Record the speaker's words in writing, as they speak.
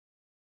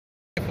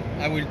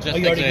I will just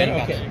you already take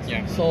got the it? Okay. button.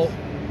 Yeah. So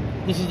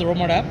this is the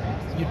Robomart app.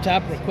 You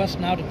tap request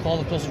now to call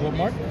the closest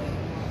Robomart.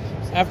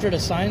 After it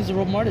assigns the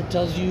Robomart, it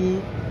tells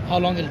you how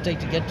long it'll take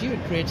to get to you.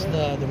 It creates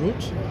the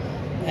route.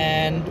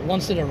 And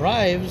once it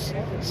arrives,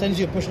 sends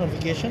you a push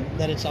notification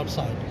that it's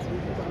outside.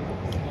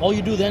 All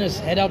you do then is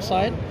head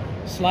outside,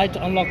 slide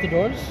to unlock the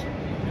doors.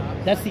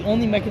 That's the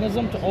only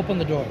mechanism to open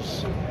the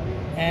doors.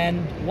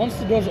 And once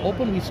the doors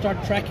open, we start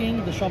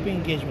tracking the shopping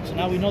engagement. So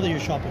now we know that you're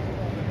shopping.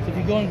 So if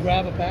you go and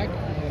grab a pack,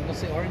 let's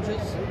say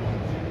oranges,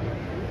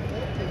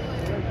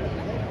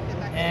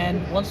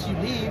 and once you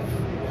leave,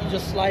 you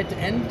just slide to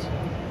end,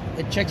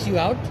 it checks you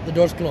out, the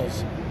doors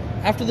close.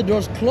 After the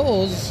doors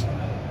close,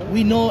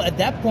 we know at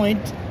that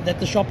point that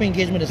the shopping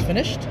engagement is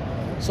finished.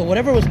 So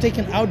whatever was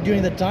taken out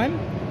during the time,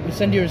 we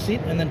send you a receipt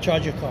and then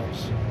charge your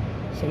cards.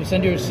 So we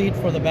send you a receipt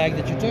for the bag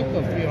that you took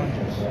of 3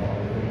 oranges.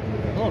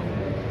 Oh.